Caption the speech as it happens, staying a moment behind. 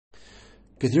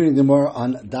Continuing the more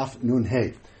on Daf Nun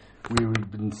Hey. We've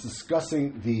been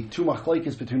discussing the two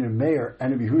machlekes between a Meir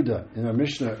and a Yehuda in our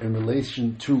Mishnah in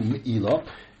relation to Me'ilah.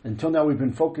 Until now we've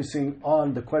been focusing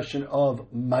on the question of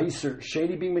Meiser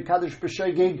Sheni being Mekadesh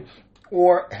B'Shoigig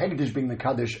or Hegdish being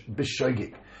Mekadesh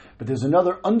B'Shoigig. But there's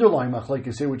another underlying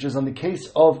machlekes here, which is on the case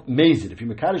of Mezid. If you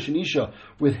Mekadesh an Isha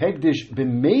with Hegdish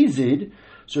B'Mezid,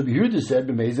 so Yehuda said,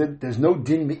 B'mezid, there's no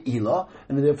din me'ilah,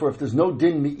 and therefore if there's no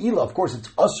din me'ilah, of course it's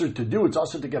usher to do, it's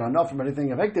usher to get enough from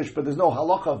anything of hekdesh, but there's no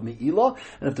halacha of me'ilah,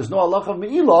 and if there's no halacha of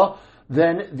me'ilah,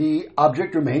 then the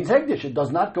object remains hekdesh. It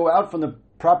does not go out from the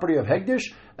property of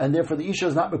hekdesh, and therefore the isha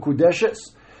is not mekudeshes.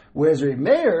 Whereas Reb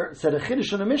Meir said a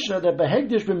chiddush in the Mishnah that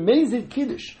b'hekdesh b'mezid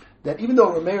kiddush, that even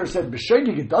though Reb Meir said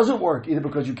b'shegig it doesn't work, either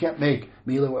because you can't make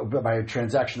me'ilah by a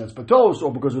transaction that's batos,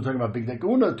 or because we're talking about big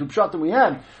dekuna, two pshatim we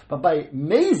had, but by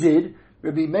mezid,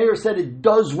 Rabbi Meir said it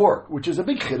does work, which is a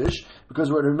big chiddush, because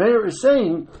what Reb Meir is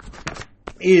saying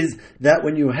is that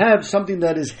when you have something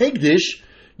that is hegdish,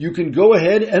 you can go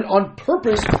ahead and on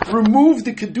purpose remove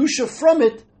the kedusha from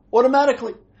it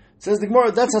automatically. Says the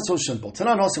Gemara, that's not so simple.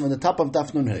 Tanan Hosim on the top of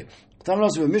Daf Nun Hey. Tanan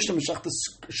Hosim, Mishnah Meshachtas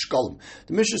Shkalim.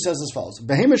 The Mishnah says as follows: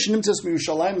 Behemoth Shnimtzas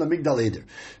Yerushalayim LaMigdal Eder.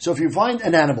 So if you find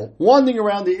an animal wandering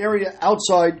around the area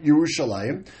outside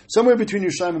Yerushalayim, somewhere between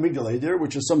Yerushalayim and Migdal Eder,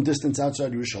 which is some distance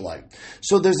outside Yerushalayim,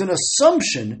 so there's an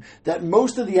assumption that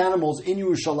most of the animals in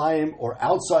Yerushalayim or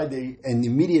outside in the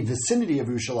immediate vicinity of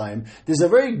Yerushalayim, there's a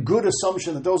very good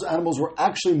assumption that those animals were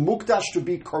actually mukdash to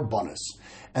be karbanis.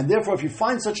 And therefore, if you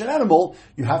find such an animal,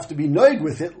 you have to be noig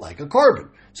with it like a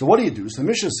carbon. So what do you do? So the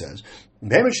Mishnah says, the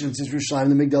distance between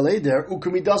Yerushalayim and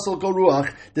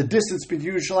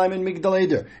Migdal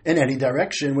Eder, in any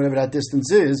direction, whatever that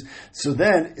distance is. So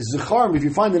then, Zachar, if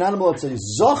you find an animal that says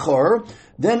Zachar,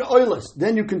 then oilus.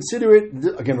 Then you consider it,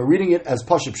 again, we're reading it as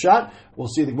Pashup Shat. We'll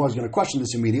see the Gemara is going to question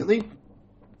this immediately.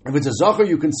 If it's a zachar,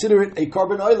 you consider it a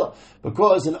carbon oila,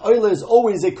 because an oila is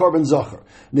always a carbon zachar.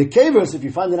 Nekevers, if you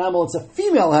find an animal that's a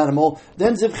female animal,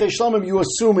 then zivchei shlamim, you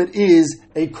assume it is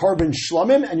a carbon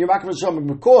shlamim, and you're making shlamim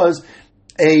because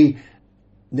a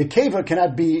nekeva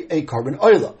cannot be a carbon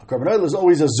oila. A carbon oila is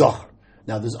always a zachar.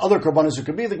 Now, there's other karbanos who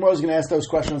could be. The Gemara is going to ask those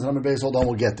questions, and I'm going to hold on,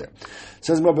 we'll get there. It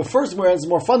says, but first, Gemara has a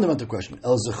more fundamental question.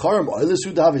 El zacharim oilas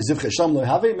udave zivchei shlamim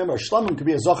lehave. Remember, shlamim could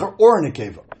be a zachar or a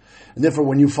nekeva. And therefore,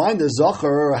 when you find a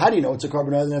zachar, how do you know it's a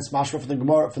carbon oil? And that's mashma from the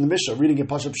Gemara, from the Mishnah, reading it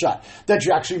Pashup Shat. That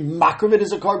you actually makriv it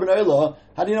as a carbon oil.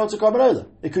 How do you know it's a carbon oil?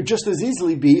 It could just as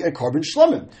easily be a carbon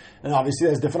shlamim. And obviously,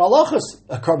 there's different halachas,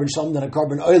 a carbon shlamim than a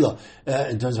carbon oil,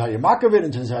 in terms of how you makriv it,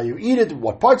 in terms of how you eat it,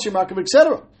 what parts you makriv,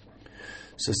 etc.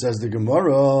 So says the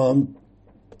Gemara,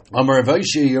 Amar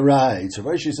Avaishi, you're right. So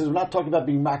Avaishi says, we're not talking about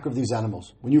being makriv these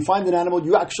animals. When you find an animal,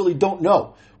 you actually don't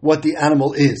know what the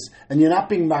animal is. And you're not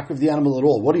being makriv the animal at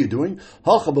all. What are you doing?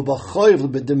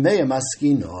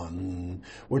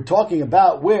 We're talking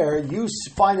about where you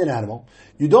find an animal,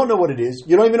 you don't know what it is,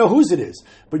 you don't even know whose it is,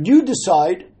 but you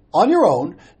decide on your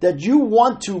own that you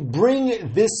want to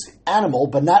bring this animal,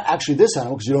 but not actually this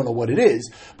animal because you don't know what it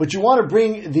is, but you want to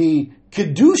bring the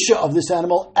kedusha of this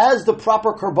animal as the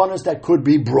proper karbanos that could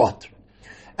be brought.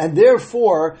 And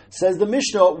therefore, says the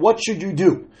Mishnah, what should you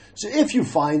do? So if you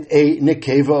find a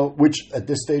nekeva, which at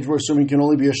this stage we're assuming can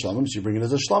only be a shlamim, so you bring it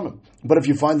as a shlamim. But if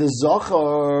you find a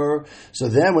zachar, so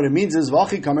then what it means is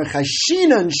vachi kamer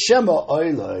chashinan shema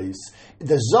oilais.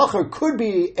 The zachar could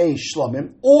be a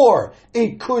shlamim, or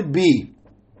it could be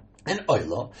an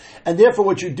oila. And therefore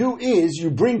what you do is you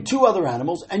bring two other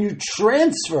animals and you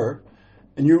transfer,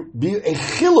 and you be a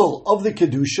chilul of the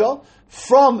kedusha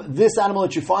from this animal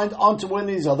that you find onto one of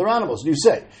these other animals. And you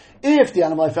say, if the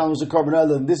animal I found was a carbon oil,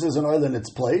 then this is an oil in its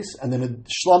place, and then the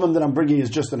shlamim that I'm bringing is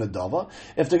just an adava.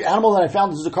 If the animal that I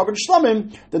found is a carbon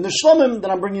shlamim, then the shlamim that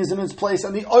I'm bringing is in its place,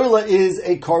 and the oil is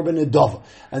a carbon adava.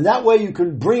 And that way you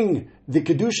can bring the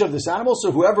kedusha of this animal,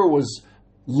 so whoever was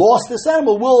lost this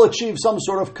animal will achieve some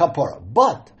sort of kapara.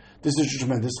 But this is a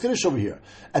tremendous chiddush over here.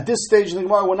 At this stage in the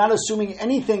Gemara, we're not assuming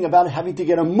anything about having to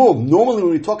get a mum. Normally,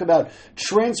 when we talk about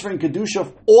transferring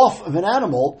kedusha off of an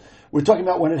animal, we're talking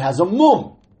about when it has a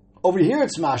mum. Over here,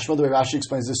 it's mashma, the way Rashi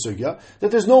explains this sugya, that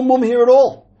there's no mum here at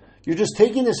all. You're just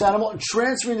taking this animal and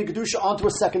transferring the kedusha onto a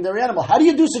secondary animal. How do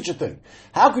you do such a thing?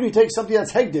 How can you take something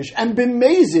that's hegdish and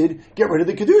b'mezid get rid of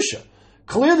the kedusha?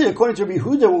 Clearly, according to Rabbi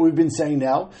Yehuda, what we've been saying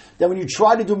now, that when you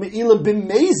try to do me'ilah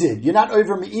b'mezid, you're not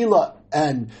over me'ilah,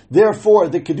 and therefore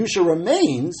the kedusha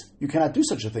remains, you cannot do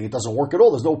such a thing. It doesn't work at all.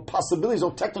 There's no possibility, there's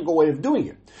no technical way of doing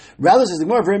it. Rather, says the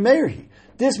Gemara, very meirhi.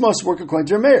 This must work according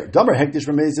to Meir. Damer hektish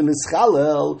remezim is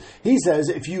chalel. He says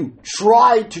if you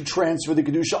try to transfer the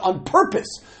kedusha on purpose,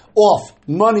 off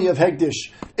money of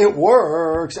Hegdish, it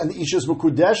works, and the Isha's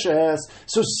Mukudeshes.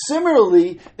 So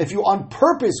similarly, if you on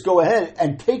purpose go ahead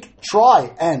and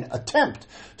try and attempt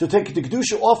to take the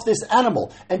Kedusha off this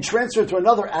animal and transfer it to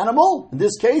another animal, in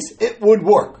this case, it would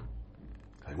work.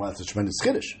 Wow, that's a tremendous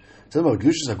Chiddush.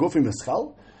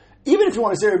 Even if you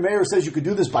want to say, Meir says you could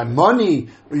do this by money,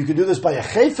 or you could do this by a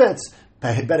chayfetz,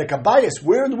 by Bedek Abayis,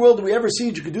 where in the world do we ever see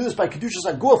you could do this by Kedushas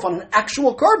HaGuf on an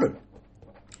actual carbon?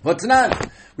 What's not?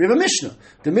 We have a Mishnah.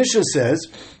 The Mishnah says,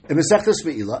 in Masechtas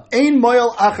Me'ila, Ein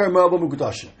moyel achar mo'el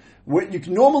b'mukudashin.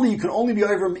 Normally you can only be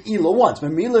over Me'ila once.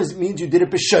 Me'ila means you did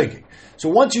it b'shegig. So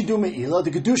once you do Me'ila,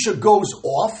 the Kedusha goes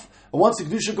off, and once the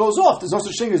Kedusha goes off, there's no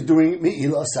such thing as doing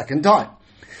Me'ila a second time.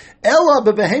 Ella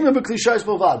b'behema b'klisharis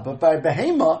b'vad. But by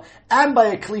behema and by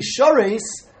a klisharis,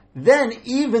 then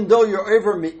even though you're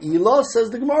over Me'ila,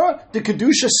 says the Gemara, the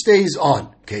Kedusha stays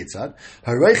on. Ketzad.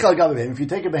 If you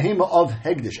take a behema of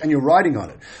Hegdish and you're riding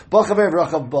on it,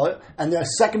 and the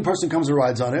second person comes and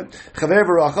rides on it, so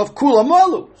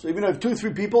even if you have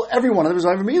 2-3 people, every one of them is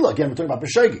over Me'ila. Again, we're talking about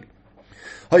B'shegig.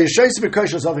 If you're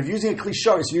using a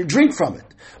klisharis and you drink from it,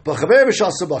 so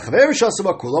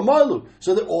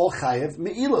they're all chayev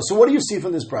me'ila. So what do you see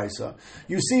from this brisa?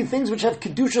 You see things which have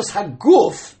kedushas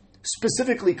haguf,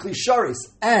 specifically klisharis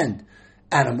and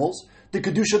animals. The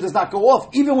kedusha does not go off.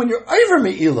 Even when you're over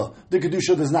me'ila, the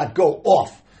kedusha does not go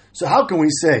off. So how can we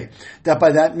say that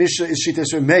by that Mishnah is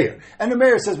Shittas Meir? And the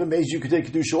Meir says b'mezid you could take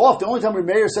Kedusha off. The only time the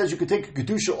Meir says you could take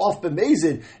Kedusha off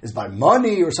b'mezid is by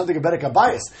money or something of Bedek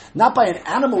Abayis, not by an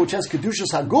animal which has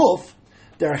Kedushas Haguf.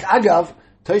 Derech Agav,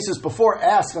 Taisus before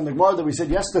asked on the Gemara that we said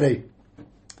yesterday,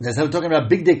 instead of talking about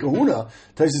Big Day Kahuna,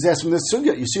 Taisus asked from this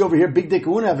sugya. You see over here, Big Day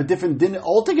Kahuna have a different din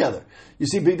altogether. You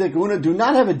see, Big Day Kahuna do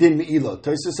not have a din me'ila.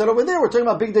 Taisus said over there, we're talking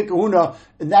about Big Day Kahuna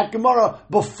in that Gemara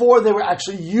before they were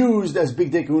actually used as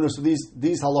Big Day Kahuna, so these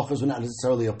halachas would not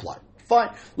necessarily apply. Fine.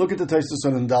 Look at the Taisus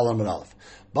on Dalam and Aleph.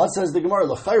 But says the Gemara,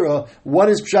 L'chaira, what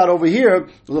is pshat over here?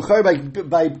 L'chaira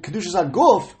by Kedushas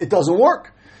HaGuf, it doesn't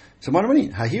work. So what do I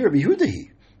mean? Hahi Rabbi Yehudahi.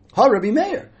 Ha Rabbi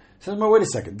Meir. Says, wait a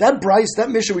second. That Bryce,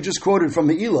 that Mishnah we just quoted from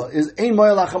Me'ila is Ein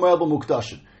Moyel Achamayel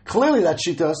B'Mukdashin. Clearly that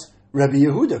Shitas Rabbi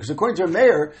Yehuda, because according to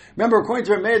Meir, according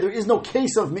to Meir, there is no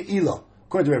case of Me'ila.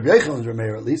 According to Rabbi Yechon and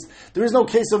Meir at least, there is no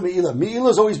case of Me'ila.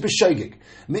 Me'ila is always B'Shegig.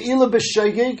 Me'ila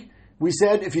B'Shegig, we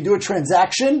said if you do a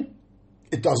transaction,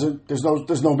 it doesn't, there's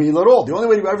no Me'ila at all. The only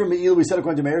way to ever Me'ila, we said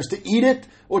according to Meir, is to eat it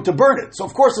or to burn it. So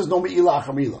of course there's no Me'ila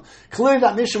Achamila. Clearly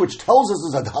that Mishnah which tells us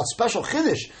there's a special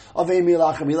Chiddush of a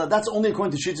Me'ila Achamila, that's only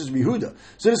according to Shittas Rabbi Yehuda.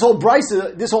 So this whole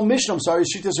Mishnah, is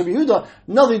Shittas Rabbi Yehuda,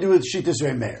 nothing to do with Shittas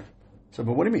Rabbi Meir. So,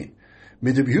 but what do you mean?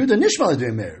 Rabbi Yehuda Nishmal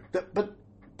Rabbi Meir. But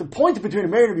the point between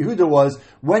Meir and Rabbi Yehuda was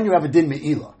when you have a din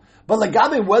Me'ila. But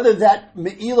Lagabe, whether that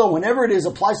Me'ila, whenever it is,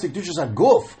 applies to Kedushas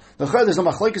HaGuf, there's no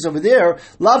machlekes over there.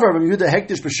 Lavar Rabbi Yehuda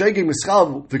hektish b'shegig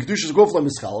mischal v'kedushas guf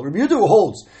mischal. Rabbi Yehuda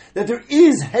holds that there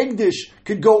is hektish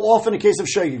could go off in a case of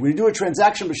shegig. When you do a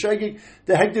transaction b'shegig,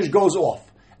 the hektish goes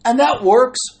off, and that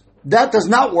works. That does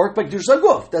not work by kedushas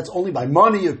haguf. That's only by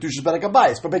money or kedushas bedek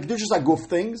habayis. But by kedushas haguf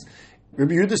things,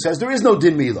 Rabbi Yehuda says there is no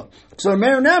din mila. So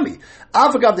Meir Nami,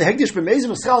 Avagav the hektish b'mezid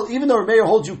mischal. Even though Meir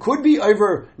holds you could be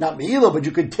over not mila, but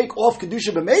you could take off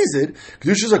kedusha b'mezid,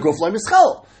 kedushas haguf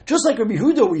mischal. Just like Rabbi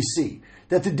Yehuda, we see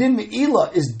that the din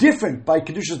me'ila is different by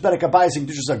kedushas bedek habayis and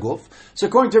kedushas haguf. So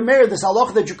according to Meir, this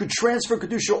halacha that you could transfer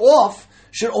kedusha off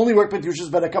should only work by kedushas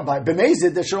bedek habayis.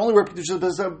 B'mezid that should only work by kedushas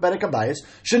bedek habayis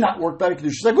should not work by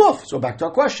kedushas haguf. So back to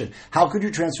our question: how could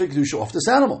you transfer kedusha off this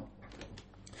animal?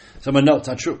 Someone no, it's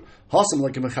not true. It says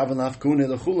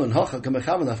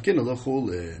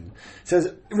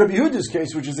Rabbi Yehuda's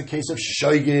case, which is a case of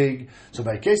shogeg. So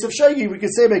by a case of shogeg, we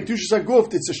can say by kedushas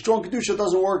haguf, it's a strong kedusha,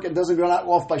 doesn't work, and doesn't go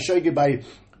off by shogeg by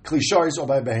klisharis or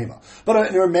by behema.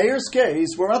 But in Meir's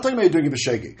case, we're not talking about doing it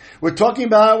b'shogeg. We're talking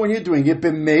about when you're doing it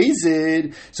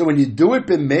b'mezid. So when you do it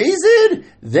b'mezid,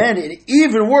 then it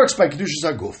even works by kedushas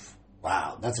haguf.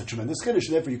 Wow, that's a tremendous Kiddush.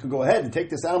 Therefore, you can go ahead and take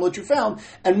this animal that you found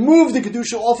and move the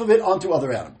Kedusha off of it onto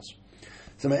other animals.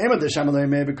 So we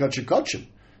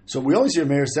only see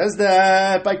Meir says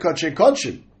that by Kachim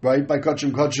Kachim, right? By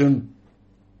Kachim Kachim,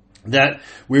 that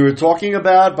we were talking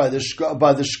about by the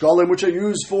shkalim which are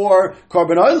used for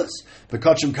carbon oilers. The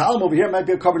Kachim Kalam over here might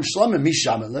be a carbon shlam and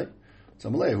mishameleh. He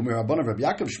answered, what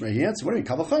do you mean?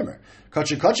 Kavachaymer.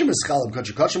 Kachim Kachim is chalim.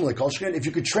 Kachim Kachim like Kolshkin. If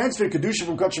you could transfer Kedusha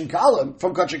from Kachim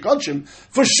Kachim,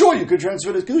 for sure you could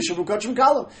transfer the Kedusha from Kachim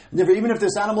Kalam. And therefore, even if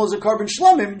this animal is a carbon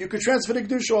shlamim, you could transfer the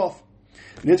Kedusha off.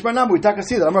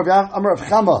 Amar Rav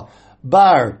Chama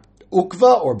bar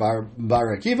Ukva or Bar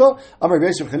Akiva, Amar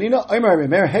Beisav Chanina, Amar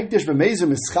Remer, Hekdish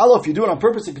B'mezim Mischala, if you do it on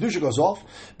purpose, the Kedusha goes off.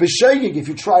 B'shegig, if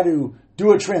you try to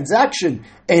do a transaction,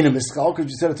 Ein a Mischal,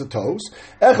 because you said it's a toes.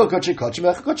 Echel Kachim Kachim,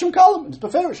 Echel Kachim Kalam, it's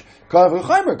Beferish. Kav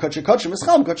Chaimer, Kachim Kachim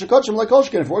Mischal, Kachim Kachim like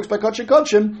Kolshkin. If it works by Kachim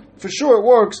Kachim, for sure it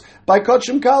works by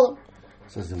Kachim Kalam.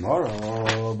 Says the Mara,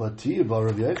 Bati, Bar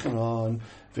Rav Yechanan,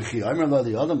 V'chi Amar La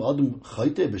the Adam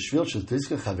Chayte B'Shvil Shel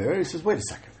Tizka Chaveri. He says, wait a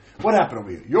second. What happened over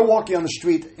here? You're walking on the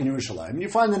street in Yerushalayim and you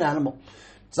find an animal.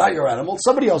 It's not your animal, it's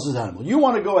somebody else's animal. You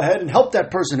want to go ahead and help that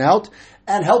person out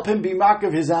and help him be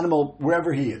makav his animal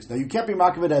wherever he is. Now you can't be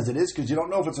makav it as it is because you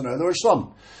don't know if it's an other or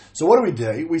shlum. So what do we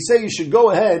do? We say you should go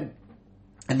ahead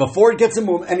and before it gets a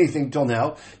move anything till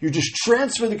now, you just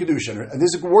transfer the Kiddushin. And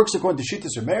this works according to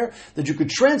Shittas or Meir, that you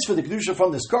could transfer the Kiddushin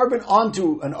from this carbon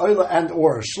onto an oila and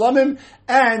or a shlamim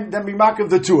and then be makav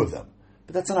the two of them.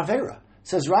 But that's an avera.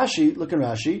 Says Rashi, look at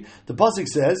Rashi, the pasuk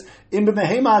says, "Im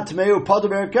b'mehema tmeu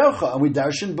padaber kercha," and we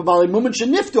darshan b'malei mumen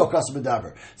sheniftu akas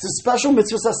b'daber. It's a special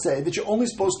mitzvah say that you're only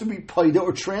supposed to be paida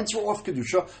or transfer off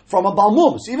kedusha from a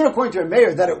balmum. So even according to a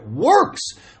mayor, that it works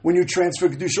when you transfer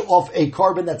kedusha off a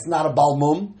carbon that's not a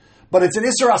balmum, but it's an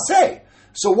isser aseh.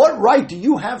 So what right do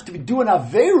you have to do an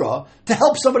avera to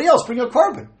help somebody else bring a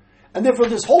carbon? And therefore,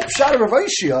 this whole pshat of Rav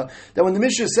Aishia, that when the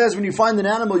Mishnah says when you find an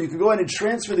animal, you can go ahead and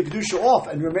transfer the Kedusha off,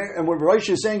 and what Rav Aishia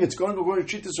is saying, it's going to go to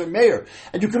Shittas or Meir,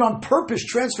 and you can on purpose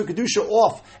transfer Kedusha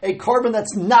off a carbon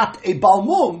that's not a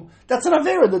Balmum, that's an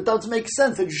Avera, that doesn't make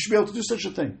sense, that you should be able to do such a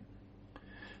thing.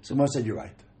 So Gemara said, you're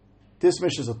right. This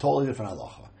Mishnah is a totally different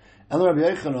halacha. And Rabbi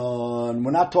Yechanan,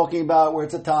 we're not talking about where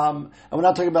it's a tam, and we're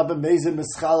not talking about b'mezid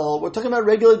mischal. We're talking about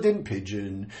regular din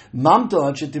pigeon. Rather,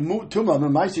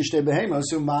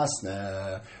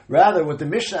 what the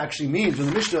Mishnah actually means, when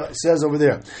the Mishnah says over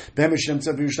there, if it's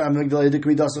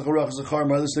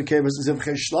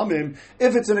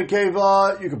in a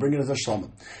keva, you can bring it as a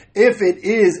shlamim. If it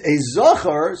is a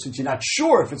zachar, since you're not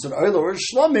sure if it's an oil or a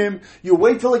shlamim, you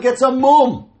wait till it gets a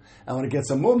mum. And when it gets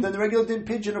a mum, then the regular din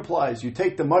pigeon applies. You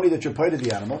take the money that you paid to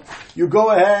the animal, you go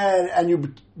ahead and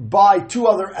you buy two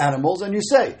other animals, and you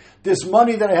say, this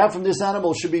money that I have from this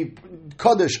animal should be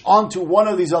kaddish onto one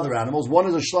of these other animals. One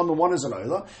is a shlam and one is an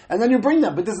oila. And then you bring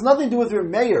them. But there's nothing to do with your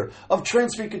mayor of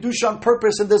transferring kedusha on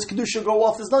purpose, and does kedusha go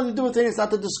off? There's nothing to do with it. It's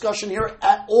not the discussion here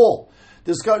at all.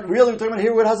 This guy, really, we're talking about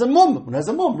here where it has a mum. When it has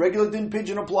a mum, regular din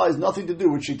pigeon applies. Nothing to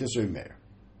do with shittas or mayor.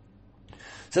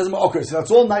 Says, okay, so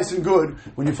that's all nice and good.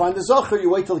 When you find the zachar, you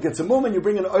wait till it gets a mum and you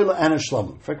bring an oila and a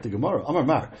shlamim. In fact, the Gemara, Amar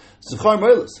Mar, zachar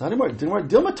moilas. How do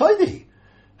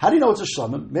you know it's a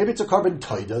shlamim? Maybe it's a carbon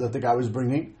taida that the guy was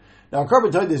bringing. Now, a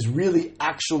carbon taida is really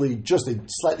actually just a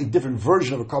slightly different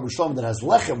version of a carbon shlamim that has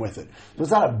lechem with it. So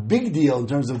it's not a big deal in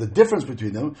terms of the difference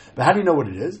between them. But how do you know what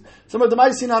it is? So there's two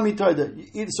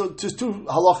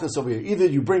halachas over here. Either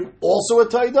you bring also a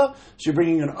taida, so you're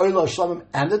bringing an oila, a shlamim,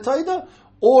 and a taida.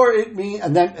 Or it means,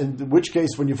 and then in which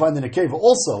case, when you find the nekeva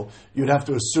also, you'd have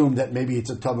to assume that maybe it's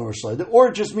a tamah or shleida. Or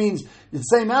it just means it's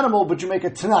the same animal, but you make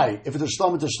it tonight. If it's a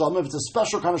shlam, it's a shlam. If it's a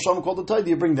special kind of shlam called a taida,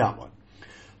 you bring that one.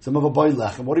 Some of a boy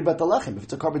lechem. What about the lechem? If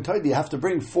it's a carbon taida, you have to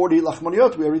bring 40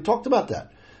 lachmaniot. We already talked about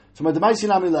that. So my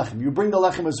demaisinami lechem. You bring the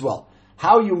lechem as well.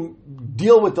 How you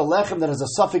deal with the lechem that has a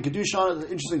suffix kedusha on it is an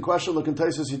interesting question. Look in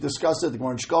Taisus, he discussed it. The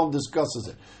Gemara in Shkolm discusses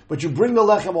it. But you bring the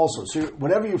lechem also. So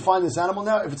whenever you find this animal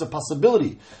now, if it's a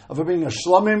possibility of bringing a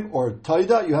shlamim or a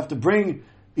taida, you have to bring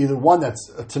either one that's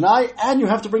a tanai, and you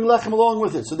have to bring lechem along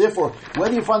with it. So therefore,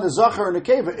 whether you find the zachar or the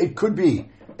keva, it could be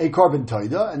a carbon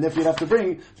taida, and therefore you have to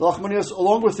bring the lachmanios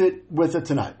along with it with a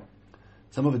tanai.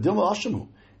 Some of it dilma ashamu.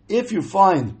 If you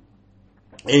find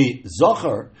a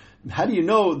zachar, how do you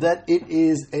know that it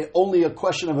is only a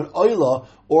question of an oila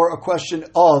or a question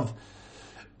of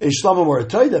a shlamim or a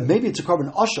taida? Maybe it's a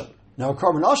carbon asham. Now, a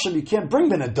carbon asham, you can't bring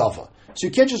ben a dava. So you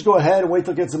can't just go ahead and wait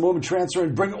till it gets a moment transfer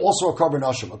and bring also a carbon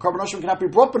asham. A carbon asham cannot be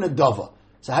brought ben a dava.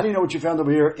 So how do you know what you found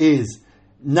over here is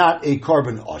not a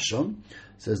carbon asham?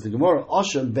 Says the Gemara,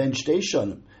 asham ben shtei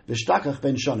shanim.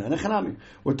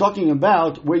 We're talking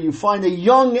about where you find a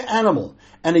young animal.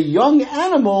 And a young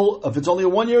animal, if it's only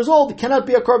 1 year old, it cannot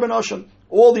be a carbon asham.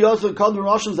 All the other carbon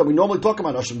ashams that we normally talk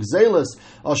about, asham gzelis,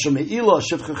 asham me'ila,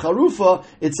 shivcha charufa,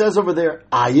 it says over there,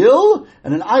 ayil,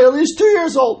 and an ayil is 2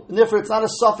 years old. And therefore it's not a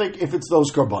suffix if it's those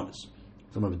karbanas.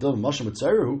 Or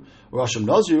asham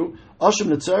nazir, asham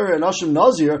netzer, and asham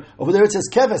nazir, over there it says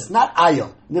keves, not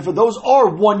ayil. And therefore those are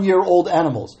 1 year old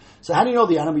animals. So how do you know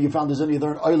the animal you found is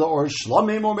either an oila or a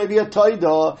shlamim or maybe a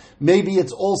taida? Maybe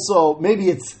it's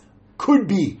could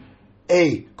be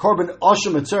a carbon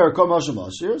asham etzer, carbon asham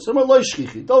nazir. So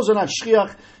those are not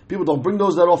shchiach. People don't bring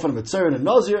those that often, a etzer and a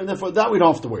nazir, and therefore that we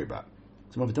don't have to worry about.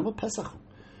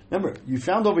 Remember, you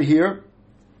found over here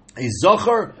a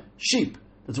Zochar sheep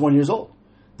that's 1 year old.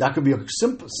 That could be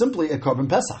simply a Korban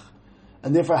Pesach.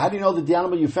 And therefore, how do you know that the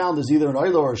animal you found is either an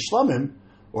Oila or a Shlamim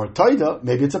or a Taida?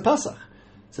 Maybe it's a Pesach.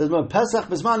 It says, Pesach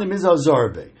Bezmanim is a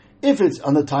Zarbe. If it's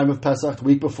on the time of Pesach, the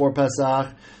week before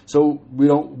Pesach, so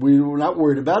we're not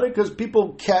worried about it because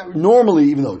people can't normally,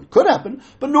 even though it could happen,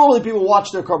 but normally people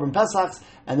watch their Korban Pesachs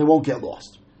and they won't get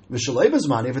lost. Mishalei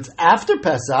Bezmani, if it's after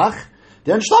Pesach,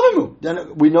 then Shlamimu.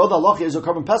 Then we know the halacha is a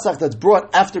Korban Pesach that's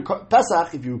brought after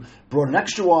Pesach. If you brought an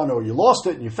extra one or you lost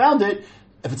it and you found it,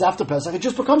 if it's after Pesach, it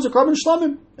just becomes a Korban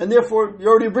Shlamim. And therefore, you're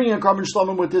already bringing a Korban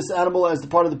Shlamim with this animal as the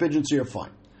part of the pigeon, so you're fine.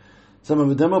 Maybe it's a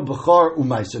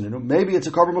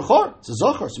Korban Bechor. It's a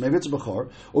Zochar, so maybe it's a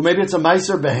Bechor. Or maybe it's a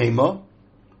Meiser Behema.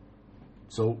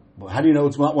 So, how do you know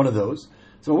it's not one of those?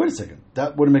 So, wait a second.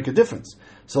 That wouldn't make a difference.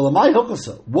 So, Lamai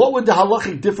Hilchasa, what would the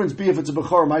halachic difference be if it's a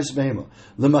Bechor or Meiser Behema?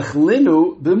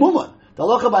 Lemachlinu b'muman. The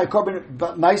halacha by Korban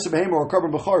Meiser Behema or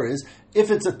Korban Bechor is,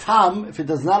 if it's a Tam, if it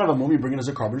does not have a mum, you bring it as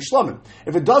a Korban Shlamim.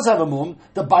 If it does have a mum,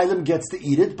 the Bailim gets to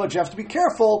eat it, but you have to be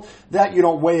careful that you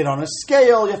don't weigh it on a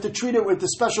scale. You have to treat it with the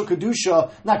special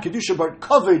Kedusha, not Kedusha, but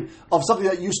covered of something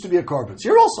that used to be a Korban. So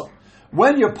here also,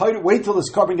 when you're paid, wait till this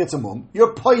Korban gets a mum,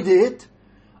 you're paid it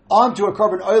onto a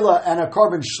Korban Oila and a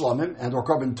Korban Shlamim and or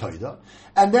Korban Toida.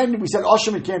 And then we said,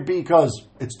 Oshim, it can't be because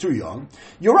it's too young.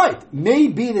 You're right.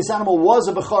 Maybe this animal was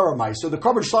a Bechor or Meiser. So the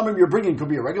Korban Shlamim you're bringing could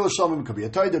be a regular Shlamim, could be a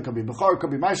Toida, could be Bechor,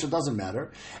 could be Meiser, it doesn't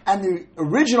matter. And the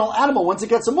original animal, once it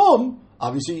gets a mum,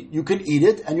 obviously you can eat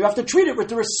it and you have to treat it with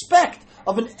the respect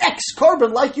of an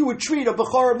ex-Korban like you would treat a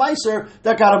Bechor or Meiser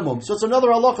that got a mum. So it's another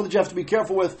halacha that you have to be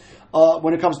careful with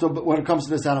when it comes to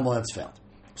this animal that's found.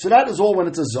 So that is all when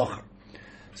it's a Zochar.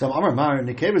 So again, by the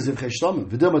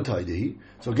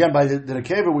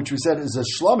nekeva, which we said is a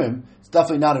shlamim, it's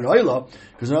definitely not an oila,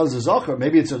 because another is a zocher,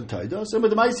 maybe it's a taida. So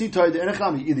with the maisi taida,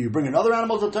 either you bring another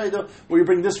animal to taida, or you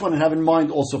bring this one and have in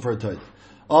mind also for a taida.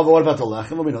 Oh, but what about the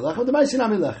lechem? Well, we know lechem, the maisi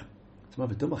nami lechem.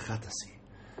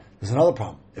 There's another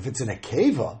problem. If it's in a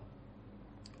keva,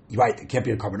 you're right, it can't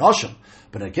be a Korban Osham,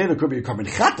 but in a keva it could be a Korban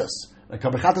Chatas. A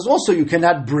Korban Chatas also, you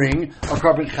cannot bring a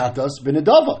Korban Chatas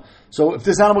b'nedava. So if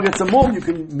this animal gets a mum, you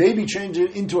can maybe change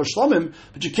it into a Shlamim,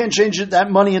 but you can't change that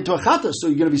money into a Chatas, so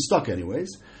you're going to be stuck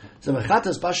anyways. So now we're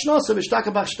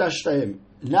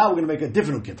going to make a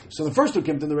different ukimtim. So the first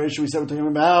ukimtim, the ratio we said we're talking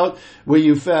about, where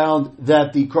you found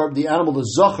that the animal, the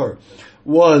Zocher,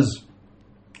 was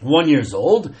 1 year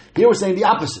old. Here we're saying the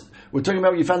opposite. We're talking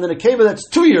about when you found in a cave that's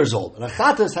 2 years old. And a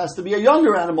Chatas has to be a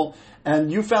younger animal, and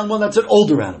you found one that's an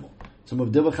older animal. So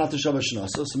maybe it was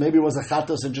a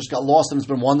chatas and just got lost and it's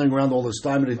been wandering around all this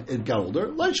time and it got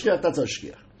older. That's a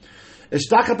shkiach.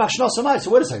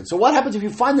 So wait a second. So what happens if you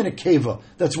find in a keva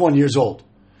that's 1 year old?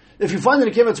 If you find in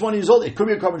a keva that's 1 year old, it could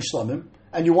be a Korban Shlamim,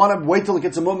 and you want to wait till it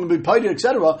gets a mum and be paid,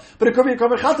 etc. But it could be a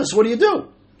Korban Chatas. So what do you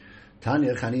do?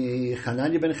 Tanya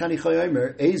Chananya ben Chani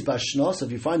Chayomer Eis Bashnos.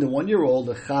 If you find a 1 year old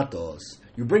a chatos,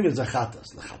 you bring it as a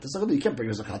chatas. The chatas, you can't bring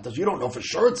it as a chatas. You don't know for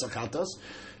sure it's a chatas.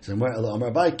 So you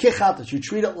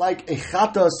treat it like a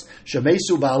chatas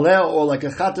shemesu ba'aleh, or like a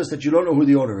chatas that you don't know who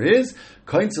the owner is.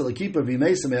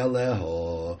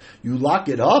 You lock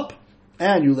it up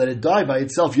and you let it die by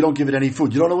itself. You don't give it any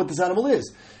food. You don't know what this animal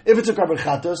is. If it's a Korban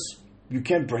Chatas, you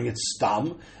can't bring it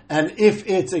stam. And if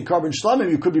it's a Korban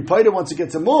Shlamim, you could be paid once it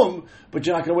gets a mum, but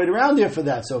you're not going to wait around there for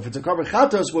that. So if it's a Korban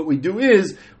Chatas, what we do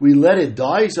is we let it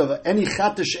die. So any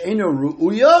Chatas she'ena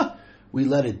ru'uya, we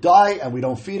let it die and we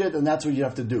don't feed it, and that's what you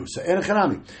have to do. So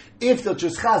enechanami. If the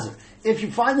just chazer, if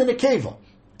you find the nekeva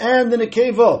and the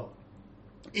nekeva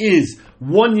is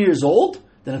 1 year old,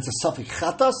 then it's a safik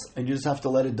chatas, and you just have to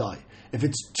let it die. If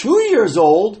it's 2 years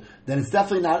old, then it's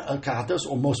definitely not a chatas,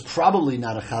 or most probably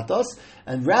not a chatas,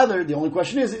 and rather the only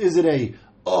question is it a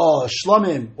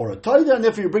shlamim or a taida, and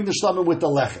therefore you bring the shlamim with the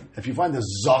lechem. If you find a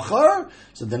zachar,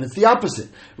 so then it's the opposite.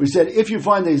 We said if you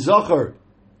find a zachar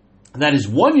that is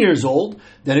 1 year old,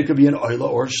 then it could be an oila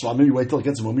or a shlamim. You wait till it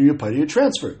gets a mum, you pay, you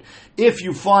transfer it. If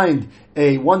you find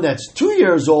a one that's 2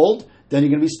 years old, then you're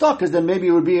going to be stuck, because then maybe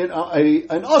it would be an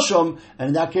asham, and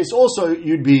in that case also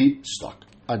you'd be stuck.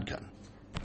 Adkan.